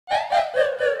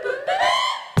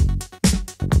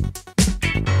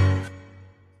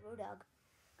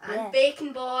And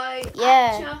Bacon Boy.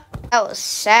 Yeah. That was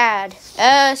sad.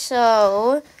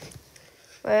 So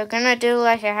we're gonna do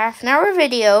like a half-an-hour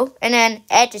video and then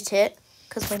edit it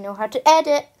because we know how to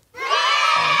edit.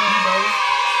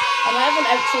 And I have an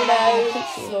outro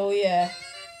now, so yeah.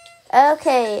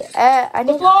 Okay. I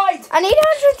need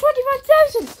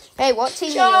 125,000. Hey, what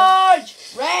team are you on? Charge!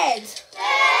 Red!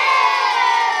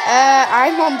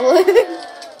 I'm on blue.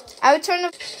 I would turn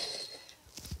the.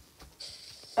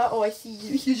 Uh-oh, I see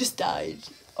you. You just died.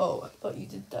 Oh, I thought you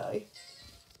did die.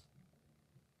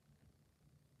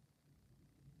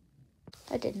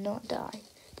 I did not die.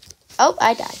 Oh,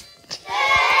 I died.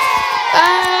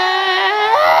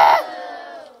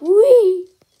 Wee.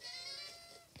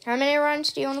 How many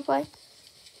rounds do you want to play?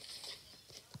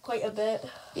 Quite a bit.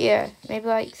 Yeah, maybe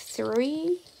like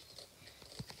 3.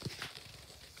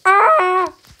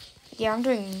 Ah! Yeah, I'm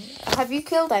doing. Have you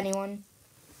killed anyone?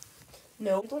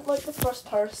 No, I don't like the first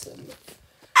person.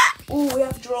 Ooh, we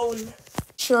have drone.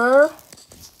 Sure.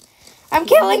 I'm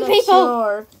killing people.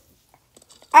 Sure.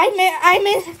 I'm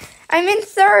in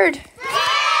third. Yeah,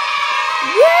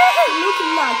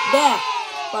 looking like that.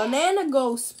 Banana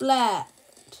go splat.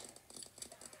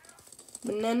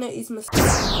 Banana is my.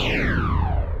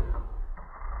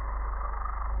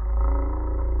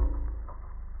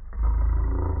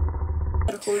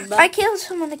 I killed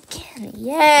someone again.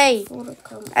 Yay.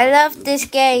 I love this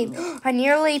game. I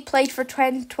nearly played for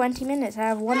 20 minutes. I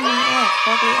have 1 minute left.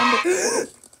 Probably under.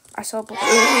 I saw a ball.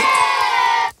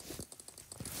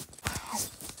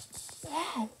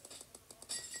 Wow.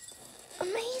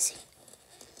 Amazing.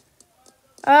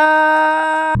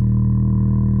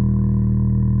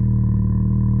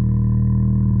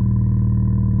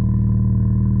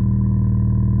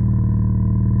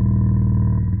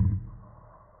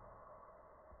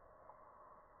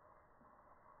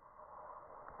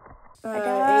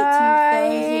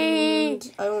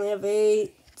 18,000. I only have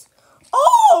 8.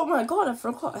 Oh my god, I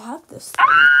forgot I had this thing.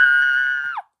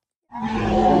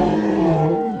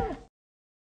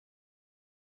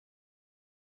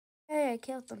 Hey, I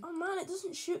killed them. Oh man, it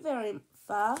doesn't shoot very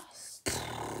fast.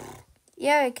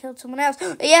 Yeah, I killed someone else.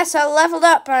 Yes, I leveled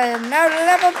up. I am now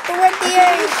level 28.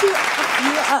 I shoot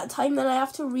at a time, then I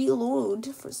have to reload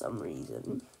for some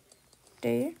reason. Do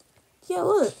you? Yeah,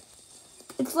 look.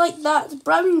 It's like that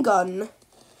brown gun.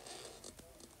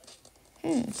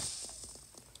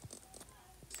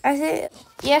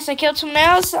 Yes, I killed someone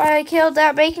else. I killed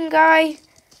that bacon guy.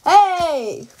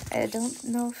 Hey! I don't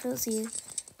know if it was you.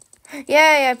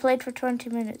 Yeah, I played for 20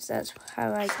 minutes. That's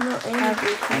how I... Not any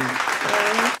bacon.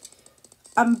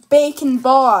 I'm Bacon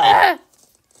Boy.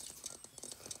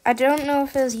 I don't know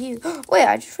if it was you. Wait,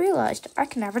 I just realised I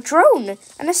can have a drone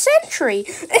and a sentry.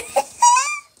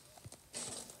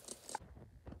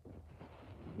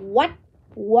 What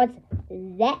was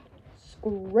that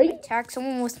scream? Attack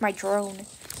someone with my drone.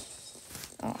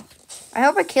 Oh, I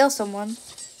hope I kill someone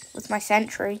with my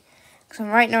sentry, because I'm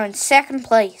right now in 2nd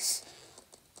place.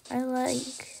 I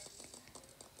like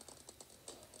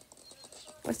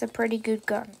with a pretty good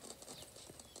gun,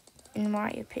 in my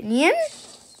opinion.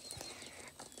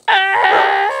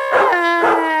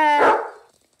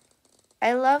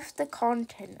 I love the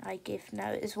content I give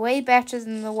now. It's way better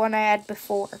than the one I had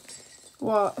before.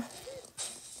 What?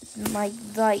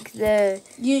 Like the...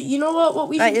 You know what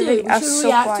we should do? We should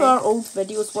react to our old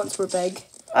videos once we're big.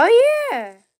 Oh,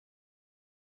 yeah.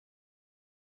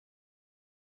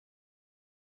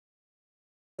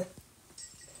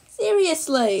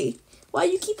 Seriously. Why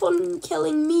you keep on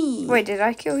killing me? Wait, did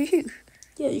I kill you?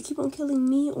 Yeah, you keep on killing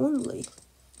me only.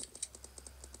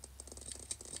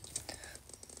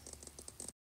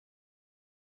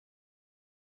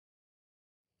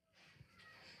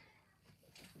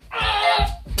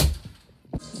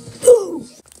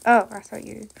 Oh, I thought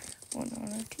you were on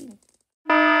our team.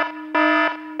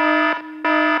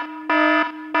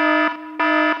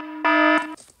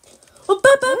 Oh,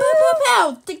 pow, pow, pow, pow, pow!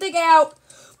 Take that guy out!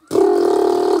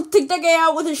 Take that guy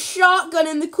out with a shotgun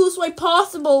in the coolest way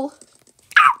possible!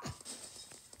 Pow,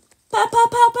 pow,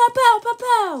 pow, pow, pow, pow,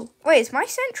 pow! Wait, has my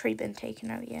sentry been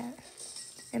taken out yet?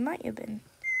 It might have been.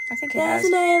 I think it has.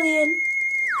 There's an alien.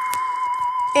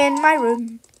 In my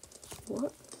room.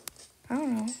 What? I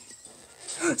don't know.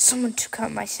 Someone took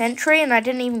out my sentry and I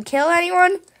didn't even kill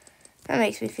anyone? That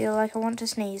makes me feel like I want to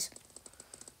sneeze.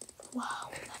 Wow,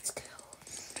 that's cool.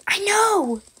 I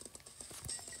know!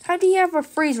 How do you have a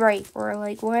freeze ray or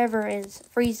like whatever it is?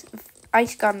 Freeze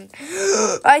ice gun.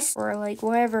 Ice or like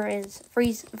whatever it is.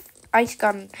 Freeze ice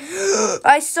gun.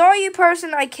 I saw you,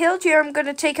 person. I killed you. I'm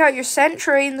gonna take out your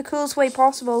sentry in the coolest way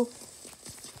possible.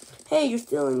 Hey, you're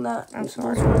stealing that. I'm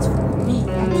sorry. Those words from me.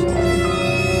 I'm sorry.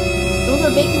 Those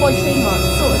Those are Bacon Boy trademarks.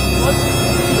 So if you want to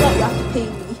see that, you have to pay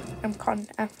me.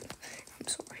 I'm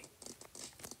sorry.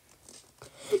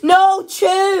 No,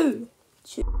 chew.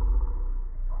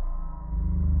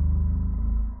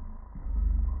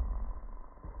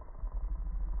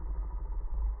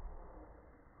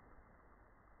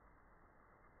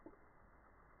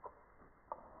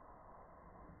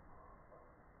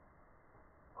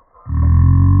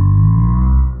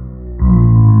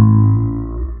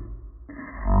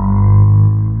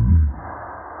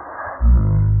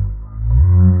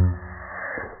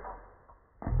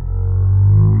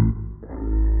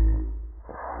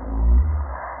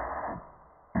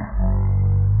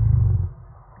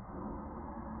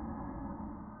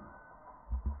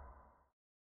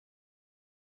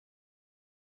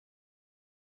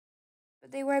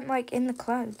 But they went like in the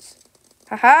clouds.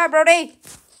 Haha, Brody!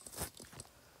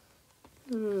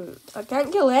 I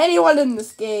can't kill anyone in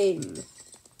this game.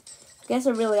 I guess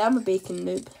I really am a bacon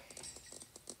noob.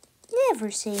 Never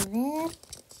say that.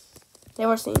 They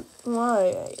were saying,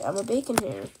 why? I'm a bacon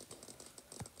here.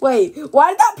 Wait, why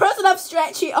did that person have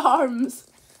stretchy arms?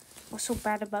 What's so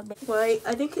bad about bacon? Wait,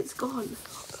 I think it's gone.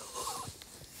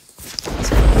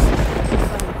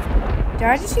 Did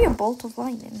I just see a bolt of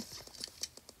lightning?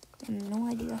 I have no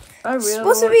idea. It's It's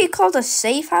supposed to be called a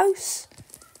safe house.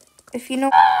 If you know.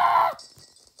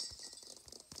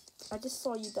 I just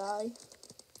saw you die.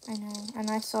 I know,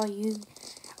 and I saw you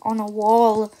on a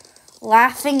wall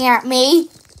laughing at me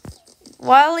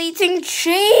while eating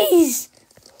cheese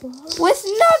with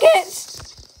nuggets.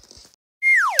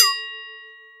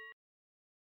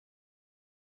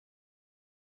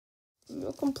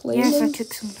 You're complaining. Yes, I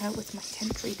took someone out with my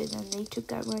sentry, but then they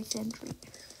took out my sentry.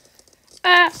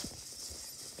 Ah!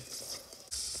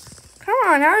 Come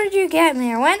on, how did you get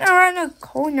me? I went around a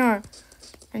corner.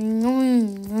 And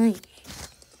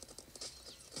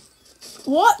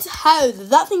What? How?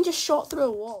 That thing just shot through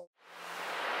a wall.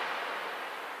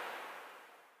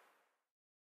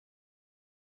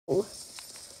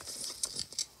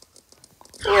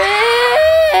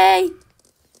 Way!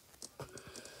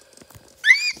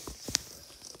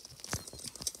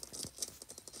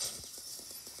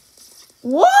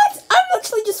 What? I'm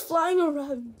actually just flying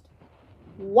around.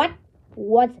 What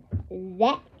was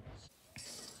that?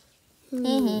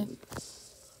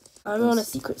 I'm on a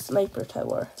secret sniper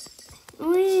tower.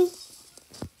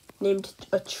 Named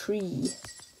a tree.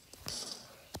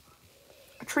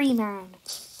 A tree man.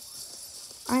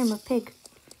 I am a pig.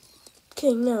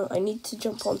 Okay, now I need to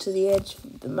jump onto the edge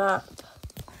of the map.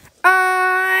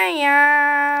 I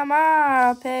am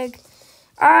a pig.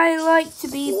 I like to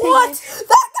be pig. What?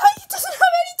 That guy doesn't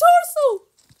have any torso!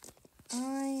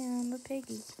 I am a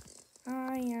piggy.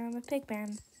 I am a pig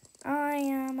man. I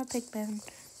am a pig man.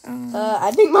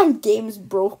 I think my game's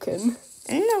broken.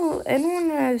 In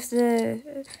one of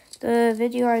the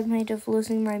video I made of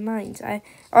losing my mind, the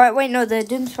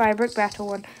Doomspire Brick Battle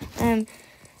one. I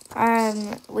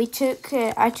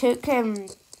took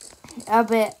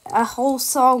a whole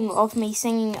song of me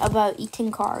singing about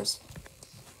eating cars.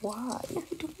 Why? I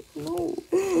don't know.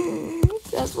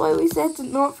 That's why we said it's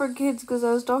not for kids, because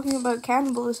I was talking about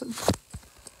cannibalism.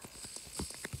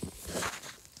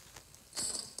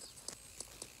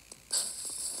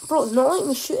 Bro, it's not letting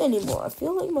me shoot anymore. I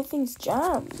feel like my thing's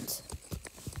jammed.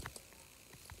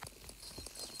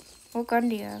 What gun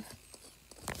do you have?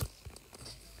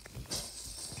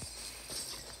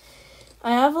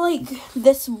 I have like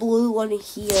this blue one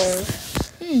here.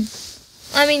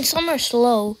 I mean, some are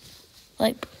slow.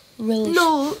 Like, really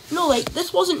No, like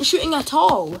this wasn't shooting at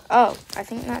all. Oh, I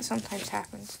think that sometimes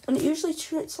happens. And it usually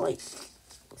shoots like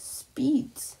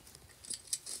speeds.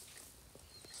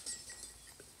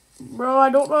 Bro, I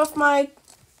don't know if my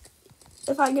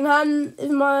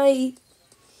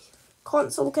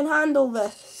console can handle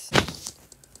this.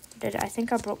 I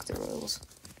think I broke the rules.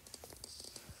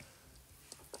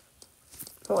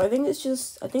 Oh, I think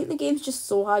the game's just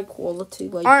so high quality.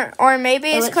 Like, Or maybe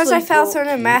it's because I literally fell broke through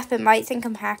the you. map. It might think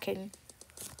I'm hacking.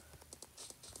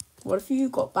 What if you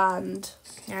got banned?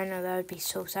 I know, that would be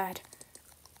so sad.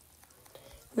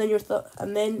 And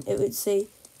then it would say,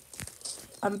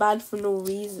 "I'm banned for no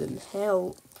reason.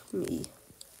 Help me.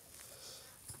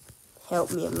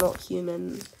 Help me. I'm not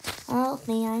human." Help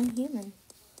me, I'm human.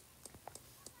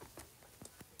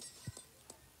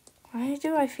 Why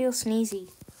do I feel sneezy?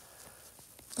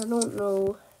 I don't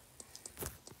know.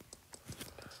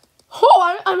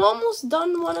 Oh, I'm almost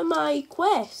done one of my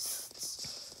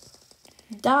quests.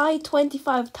 Die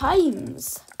 25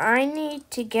 times. I need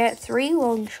to get 3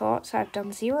 long shots. I've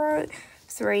done 0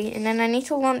 3, and then I need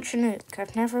to launch a nuke.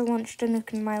 I've never launched a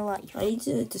nuke in my life. I need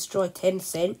to destroy 10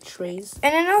 sentries.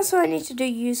 And then also I need to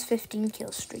use 15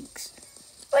 kill streaks,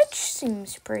 which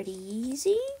seems pretty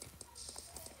easy.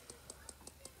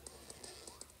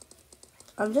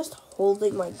 I'm just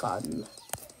holding my gun. Does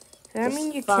that Just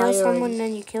mean you firing. kill someone,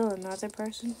 then you kill another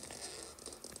person?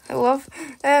 I love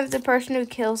the person who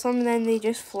kills them, then they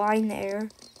just fly in the air.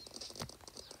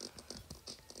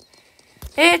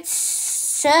 It's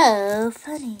so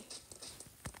funny.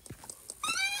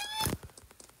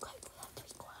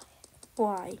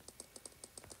 Why?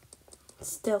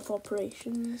 Stealth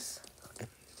operations.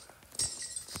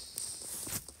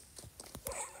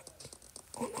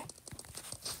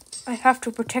 I have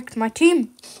to protect my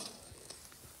team.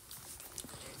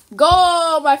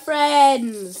 Go, my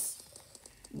friends!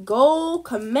 Go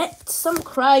commit some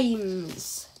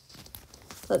crimes.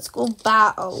 Let's go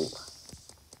battle.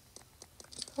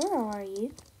 Where are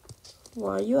you?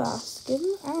 Why are you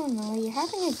asking? I don't know. You're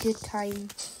having a good time.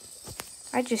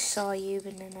 I just saw you,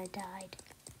 but then I died.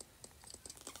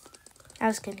 I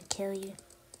was gonna kill you.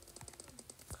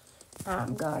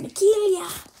 I'm gonna kill ya.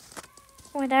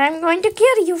 But I'm going to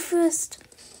kill you first.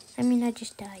 I mean, I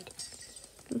just died.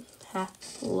 Ha,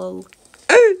 lol.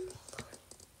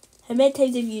 How many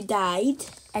times have you died?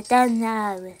 I don't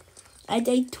know. I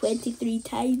died 23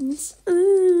 times.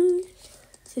 Ooh.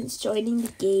 Since joining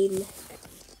the game.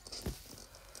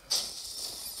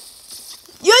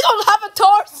 You don't have a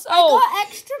torso! I got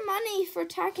extra money for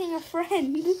tagging a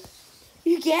friend.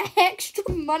 You get extra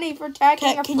money for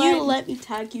tagging a Can friend. you let me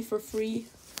tag you for free?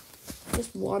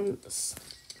 Just once.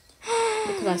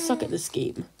 Because I suck at this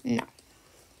game. No.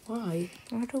 Why?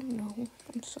 I don't know.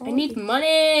 I'm sorry. I need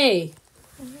money!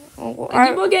 Oh, I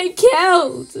keep on getting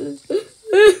killed!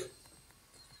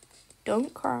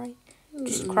 don't cry.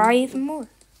 Just cry even more.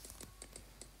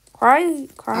 Cry.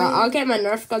 I'll get my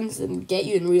Nerf guns and get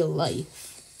you in real life.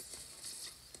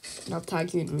 And I'll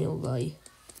tag you in real life.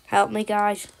 Help me,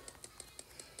 guys.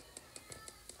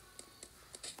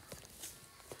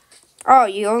 Oh,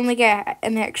 you only get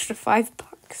an extra $5.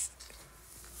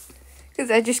 Because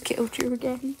I just killed you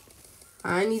again.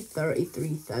 I need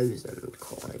 33,000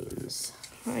 coins.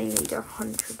 I need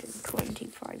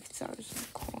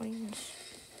 125,000 coins.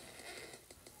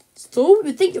 So,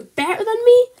 you think you're better than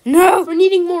me? No! For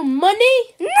needing more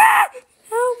money? No!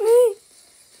 Help me!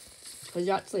 Because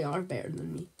you actually are better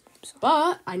than me.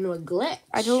 But, I know a glitch.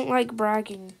 I don't like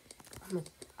bragging.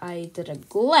 I did a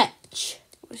glitch.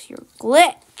 What's your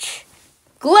glitch?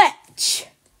 Glitch!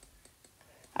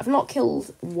 I've not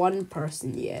killed one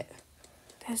person yet.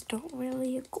 That's not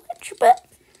really a glitch, but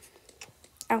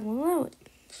I will allow it.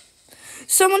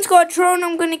 Someone's got a drone,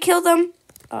 I'm gonna kill them.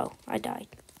 Oh, I died.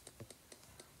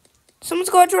 Someone's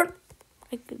got a drone.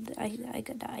 I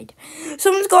died.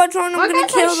 Someone's got a drone, I'm gonna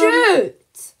kill them.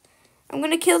 Shoot? I'm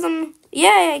gonna kill them.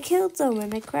 Yeah, I killed them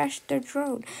and I crashed their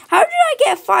drone. How did I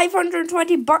get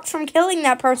 $520 from killing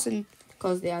that person?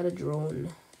 Because they had a drone.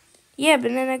 Yeah,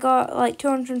 but then I got like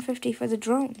 250 for the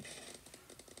drone.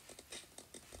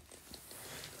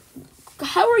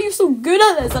 How are you so good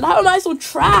at this and how am I so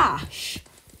trash?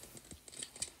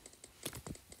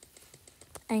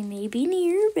 I may be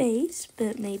near your base,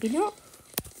 but maybe not.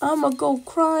 I'ma go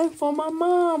crying for my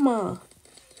mama.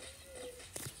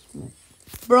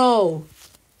 Bro,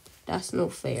 that's no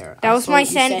fair. That was my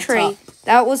sentry.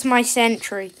 That was my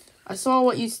sentry. I saw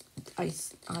what you... I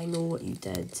know what you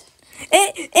did.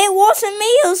 It wasn't me,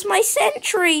 it was my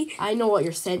sentry. I know what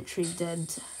your sentry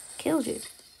did. Killed you.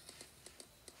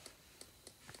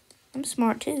 I'm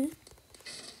smart too.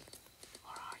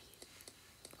 Where are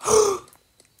you?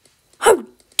 How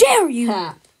dare you?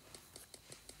 Ha.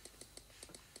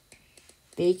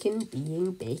 Bacon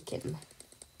being bacon.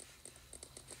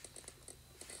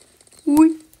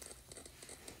 Oui.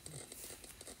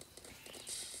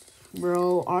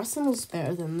 Bro, Arsenal's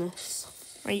better than this.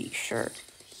 Are you sure?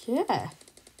 Yeah.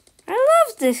 I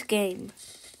love this game.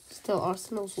 Still,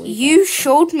 Arsenal's way You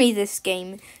showed me this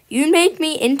game. You made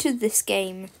me into this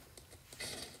game.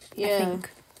 Yeah. I think.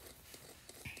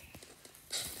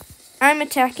 I'm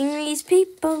attacking these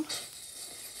people.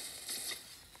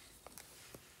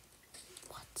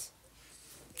 What?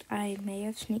 I may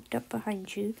have sneaked up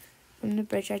behind you from the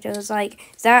bridge. I was like,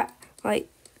 is that like...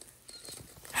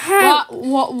 How?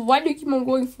 What? Why do you keep on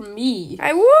going for me?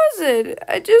 I wasn't.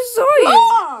 I just saw you.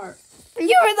 More!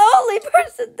 You were the only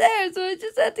person there, so I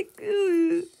just had to kill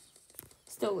you.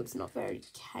 Still, it's not very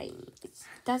kind.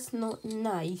 That's not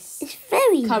nice. It's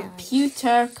very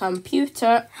Computer.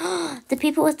 nice. The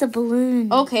people with the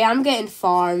balloon. Okay, I'm getting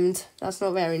farmed. That's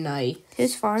not very nice.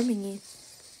 Who's farming you?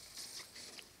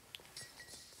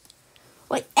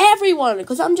 Like everyone,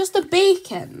 because I'm just a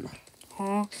bacon.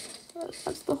 Huh?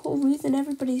 That's the whole reason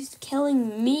everybody's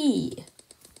killing me.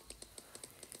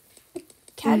 I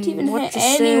can't even hit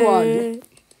anyone.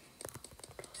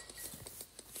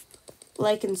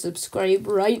 Like and subscribe,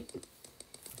 right?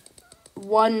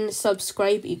 1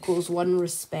 subscribe equals 1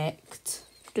 respect.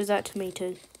 Do that to me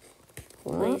too,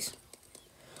 please.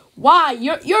 Why?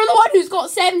 You're the one who's got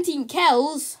 17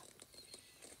 kills.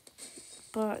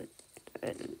 But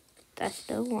I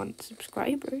still want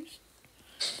subscribers.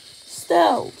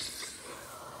 Still,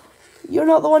 you're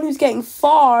not the one who's getting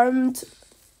farmed.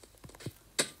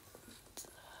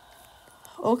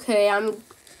 Okay,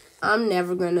 I'm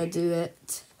never gonna do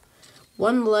it.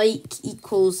 1 like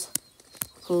equals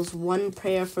 1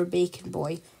 prayer for Bacon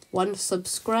Boy. 1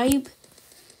 subscribe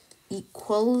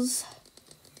equals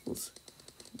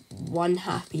 1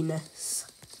 happiness.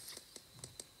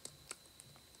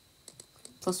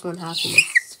 Plus 1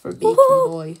 happiness for Bacon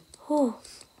Boy.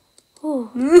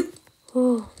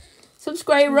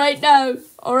 Subscribe right now,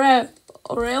 or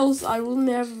else I will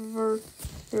never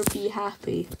be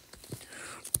happy.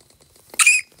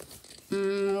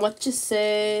 What you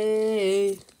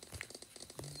say?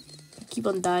 Keep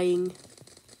on dying.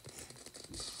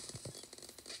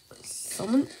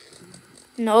 Someone?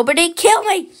 Nobody kill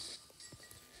me!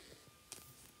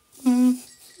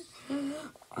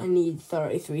 I need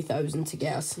 33,000 to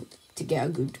get a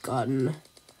good gun.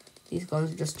 These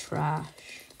guns are just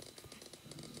trash.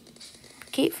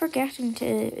 Keep forgetting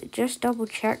to just double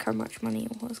check how much money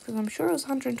it was, because I'm sure it was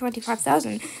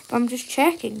 125,000, but I'm just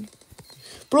checking.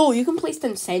 Bro, you can place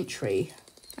down sentry.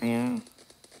 I know.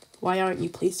 Why aren't you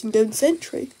placing down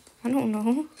sentry? I don't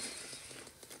know.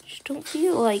 Just don't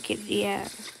feel like it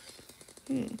yet.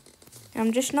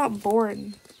 I'm just not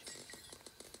born.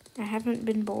 I haven't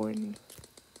been born.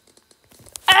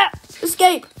 Ah!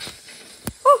 Escape!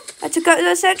 Oh, I took out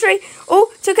the sentry.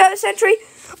 Oh, took out the sentry.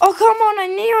 Oh, come on, I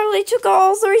nearly took out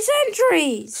all 3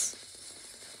 sentries.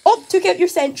 Oh, took out your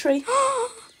sentry.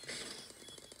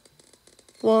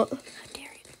 What? How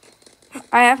dare you.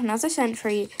 I have another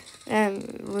sentry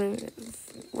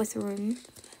with room.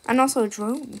 And also a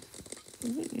drone.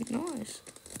 Nice.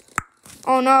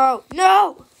 Oh, no.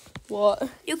 No! What?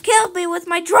 You killed me with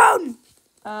my drone!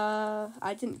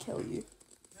 I didn't kill you.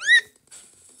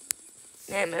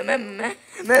 Oh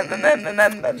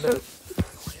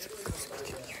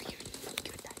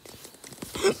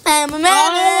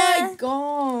my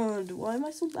god, why am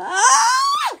I so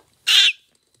bad?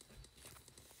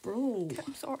 Bro.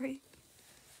 I'm sorry.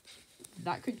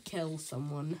 That could kill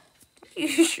someone.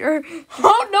 You sure?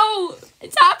 Oh no!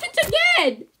 It's happened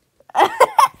again!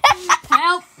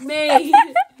 Help me!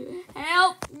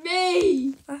 Help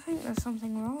me! I think there's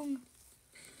something wrong.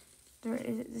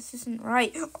 This isn't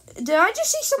right. Did I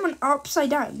just see someone upside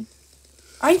down?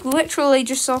 I literally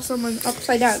just saw someone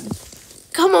upside down.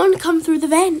 Come on, come through the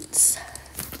vents.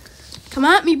 Come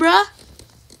at me, bruh.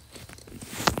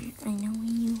 I know where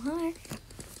you are.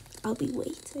 I'll be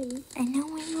waiting. I know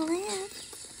where you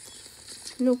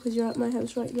live. No, because you're at my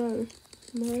house right now,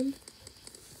 man.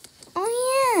 Oh,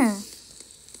 yeah.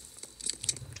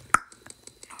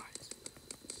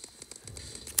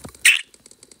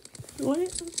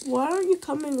 Why aren't you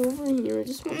coming over here? I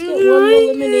just want to get one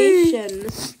elimination.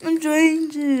 I'm trying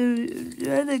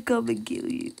to come and kill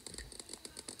you.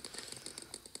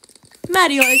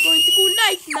 Mario is going to go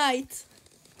night-night.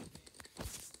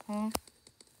 Huh?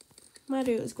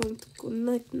 Mario is going to go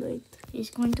night-night. He's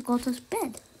going to go to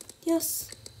bed. Yes.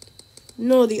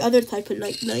 No, the other type of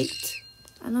night-night.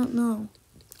 I don't know.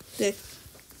 The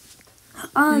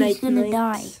he's gonna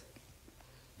die.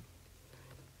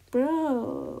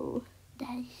 Bro.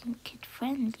 That isn't kid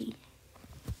friendly.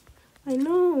 I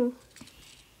know.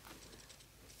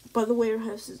 But the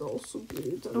warehouse is also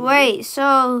good. Wait,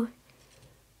 so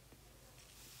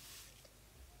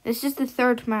this is the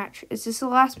 3rd match. Is this the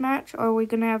last match, or are we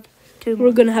gonna have 2 more?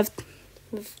 We're gonna have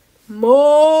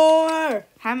more.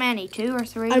 How many? 2 or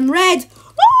 3? I'm red.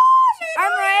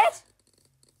 I'm red.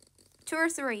 2 or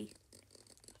 3?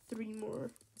 3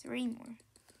 more. 3 more.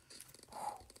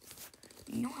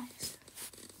 Nice.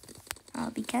 I'll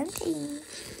be counting.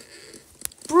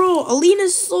 Bro,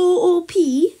 Alina's so OP.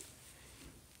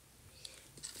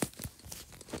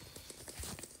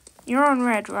 You're on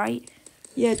red, right?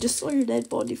 Yeah, just saw your dead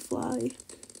body fly.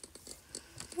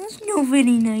 That's not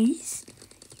very nice.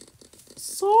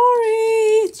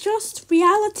 Sorry, it's just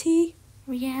reality.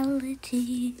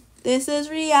 Reality. This is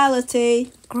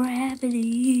reality.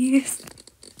 Gravity.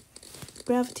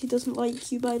 Gravity doesn't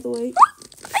like you, by the way.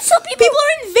 I saw people. People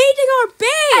are invading our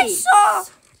base. I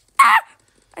saw. Ah!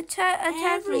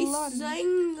 attacked Every a lot.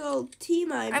 single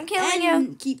team I'm killing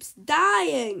you. keeps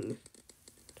dying.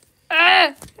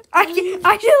 I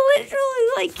literally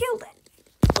like killed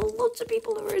lots of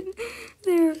people who were in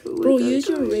there. Bro, use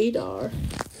your radar.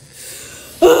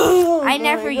 I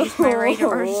never use my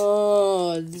radars.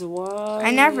 Why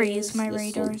I never use my is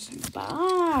this so radars.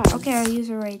 bad? Okay, I'll use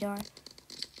a radar.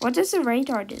 What does the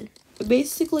radar do? It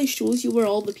basically shows you where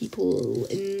all the people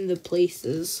in the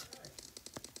places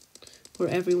where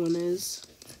everyone is.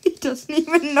 He doesn't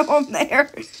even know I'm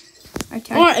there.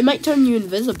 Or it might turn you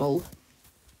invisible.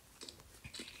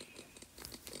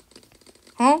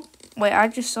 Huh? Wait, I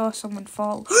just saw someone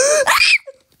fall.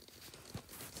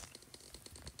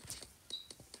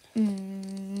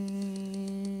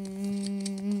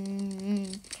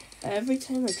 Every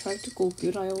time I try to go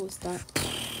good, I always die.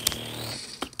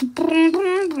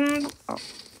 Oh.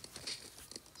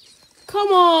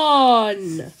 Come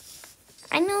on!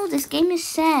 I know, this game is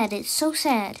sad. It's so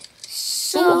sad.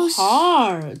 So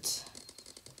hard.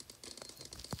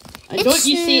 And It's don't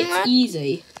you say it's not-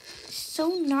 easy. So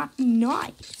not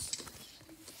nice.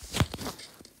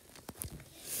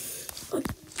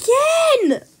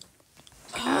 Again!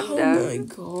 Calm Oh down. my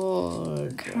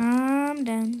god. Calm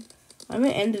down. I'm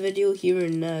gonna end the video here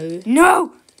and now.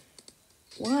 No!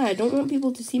 Why? I don't want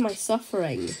people to see my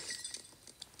suffering.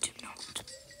 Do not.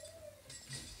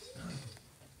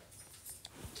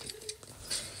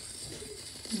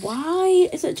 Why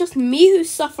is it just me who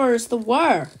suffers the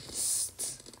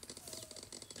worst?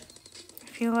 I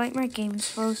feel like my game's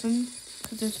frozen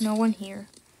because there's no one here.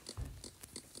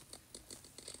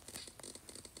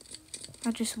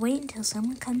 I'll just wait until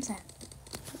someone comes out.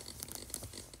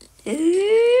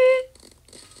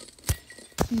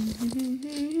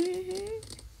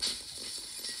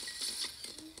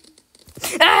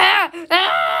 Ah!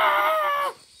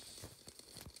 Ah!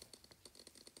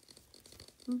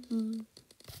 Come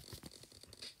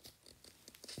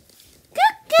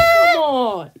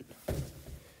on!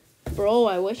 Bro,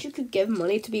 I wish you could give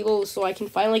money to people so I can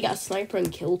finally get a sniper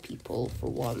and kill people for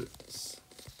once.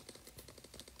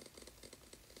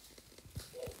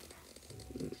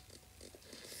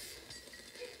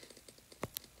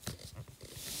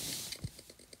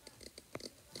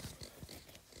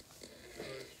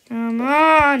 Come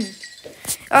on.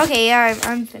 Okay, yeah,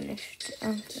 I'm finished.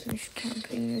 I'm finished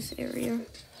camping this area.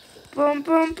 Boom,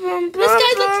 boom, boom, boom. This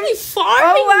guy's boom. literally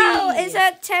farming Oh wow, me! it's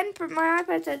at 10. My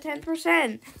iPad's at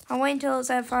 10%. I'll wait until it's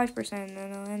at 5%, and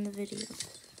then I'll end the video.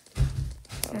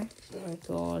 Oh my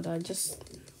god,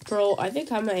 Bro, I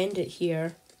think I'm gonna end it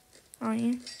here. Aren't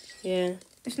you? Yeah.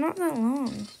 It's not that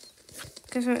long.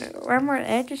 Because when we're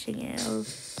editing it, it'll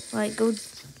like go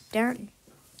down.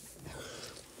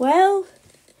 Well,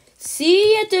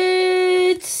 see ya,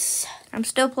 dudes! I'm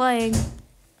still playing.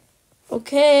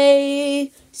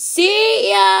 Okay.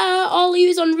 See ya! All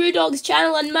yous on Rudog's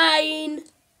channel and mine.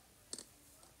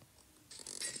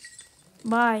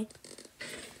 Bye.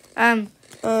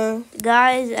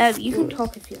 Guys, you can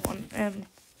talk if you want.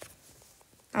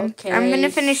 Okay. I'm gonna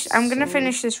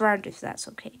finish this round if that's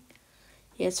okay.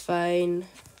 Yeah, it's fine.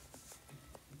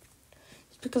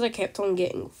 It's because I kept on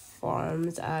getting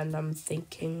farms and I'm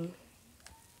thinking.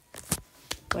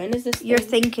 When is this? You're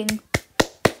thing? thinking.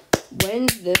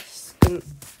 When's this? Thing?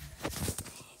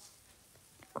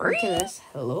 Look at this.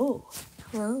 Hello.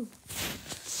 Hello.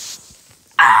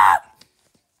 Ah!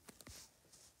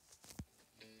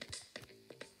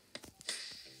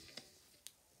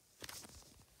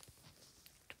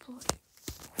 Deploy.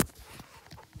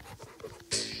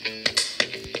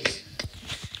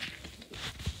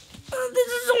 Oh, this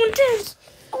is so intense.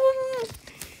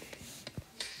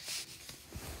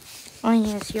 Oh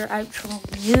yes, your outro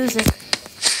music.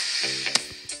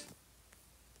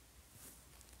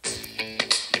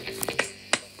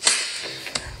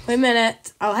 Wait a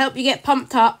minute. I'll help you get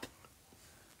pumped up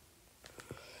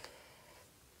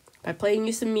by playing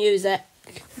you some music.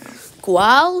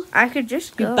 While I could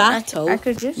just we go. battle. I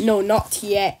could just. No, not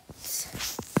yet.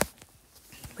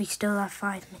 We still have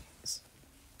 5 minutes.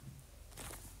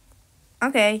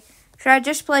 Okay. Should I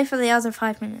just play for the other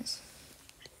 5 minutes?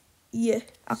 Yeah.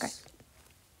 Okay.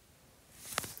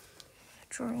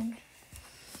 Drone.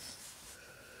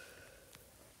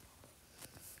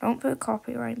 Don't put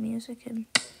copyright music in.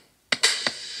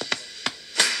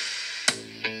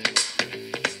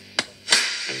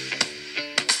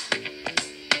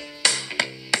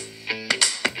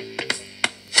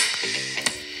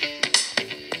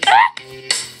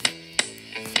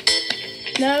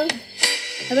 No.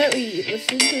 How about we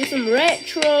listen to some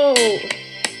retro?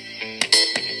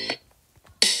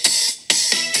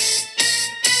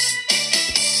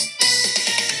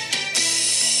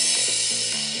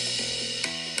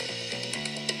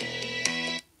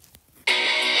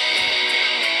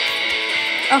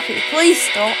 Okay, please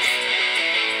stop.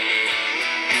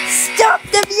 Stop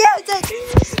the music!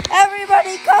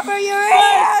 Everybody cover your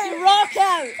ears! Rock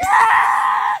out!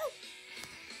 Ah!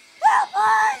 Help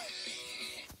us!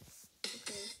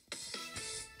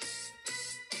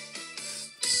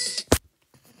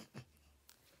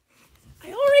 I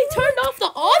already turned off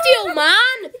the audio,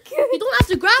 man! You don't have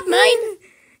to grab mine!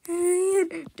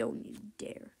 Don't you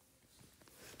dare.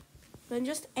 Then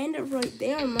just end it right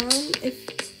there, man.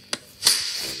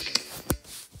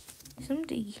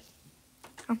 Somebody.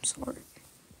 I'm sorry.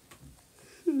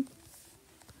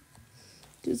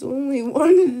 There's only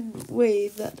one way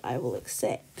that I will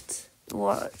accept.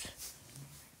 What?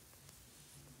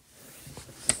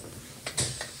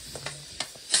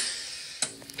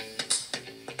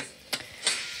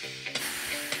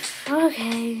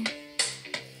 Okay.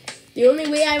 The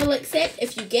only way I will accept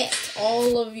if you get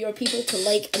all of your people to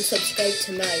like and subscribe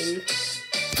to mine.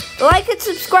 Like and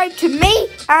subscribe to me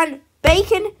and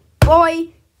Bacon Boy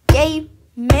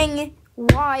Gaming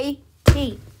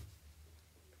YT.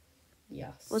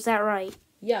 Yes. Was that right?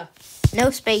 Yeah. No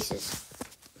spaces.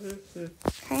 Mm-hmm.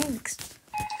 Thanks.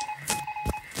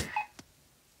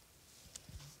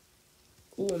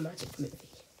 Oh, a magic movie.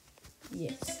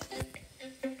 Yes.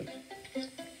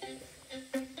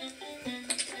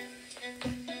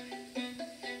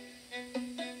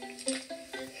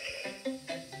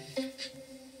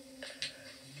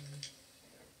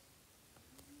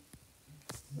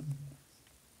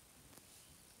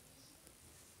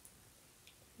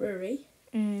 Rory,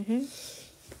 Mm-hmm.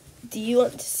 do you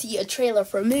want to see a trailer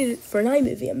for an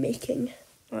iMovie I'm making?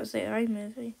 What's the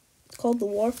iMovie? It's called The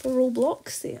War for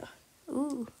Roblox there.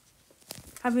 Ooh.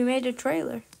 Have you made a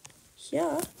trailer?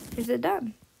 Yeah. Is it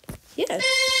done? Yeah.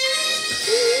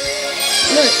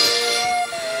 Look.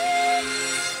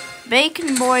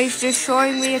 Bacon Boy's just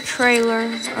showing me a trailer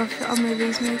of a movie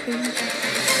he's making.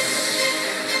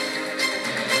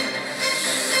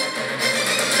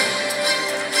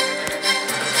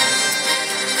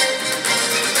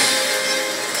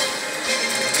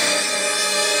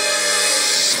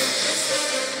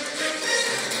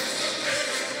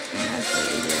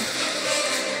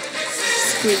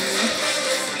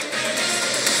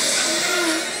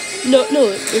 No,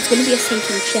 it's going to be a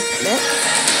sinking ship in it.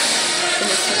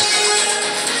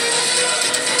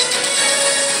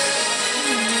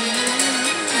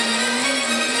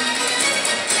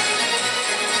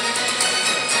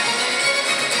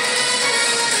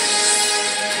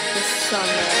 The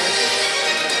summer.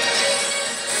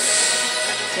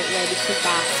 Get ready for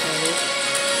battle.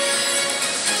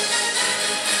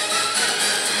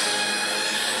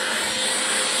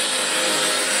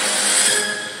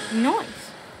 Nice.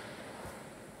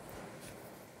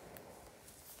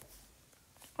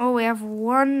 Oh, we have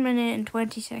 1 minute and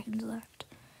 20 seconds left.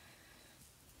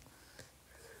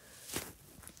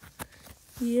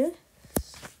 Yeah.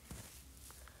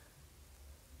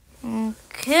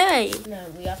 Okay. Now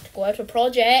we have to go out of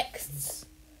projects.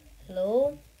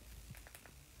 Hello?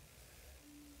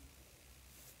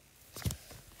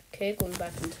 Okay, going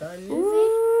back into our movie.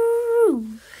 Ooh.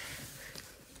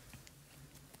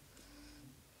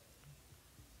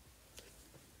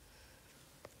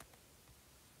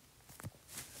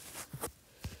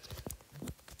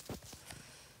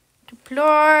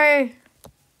 Deploy.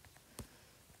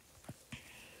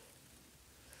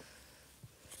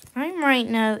 I'm right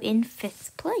now in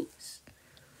 5th place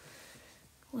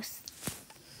with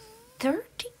 30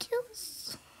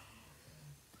 kills.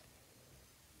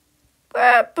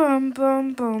 Bum bum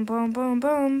bum bum bum bum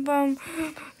bum bum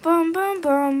bum bum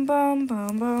bum bum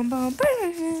bum bum bum.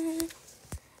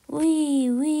 Wee.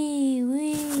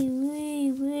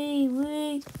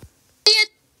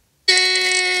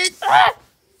 Ah!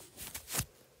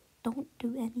 Don't do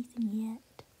anything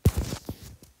yet,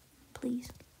 please.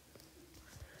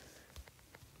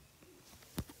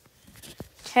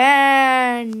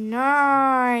 10,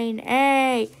 9,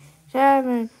 8,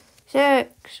 7,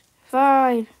 6,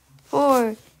 5,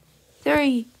 4,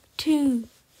 3, 2,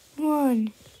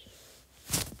 1.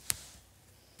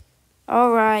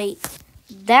 Alright,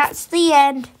 that's the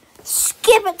end.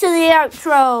 Skip it to the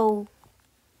outro.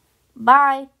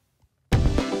 Bye.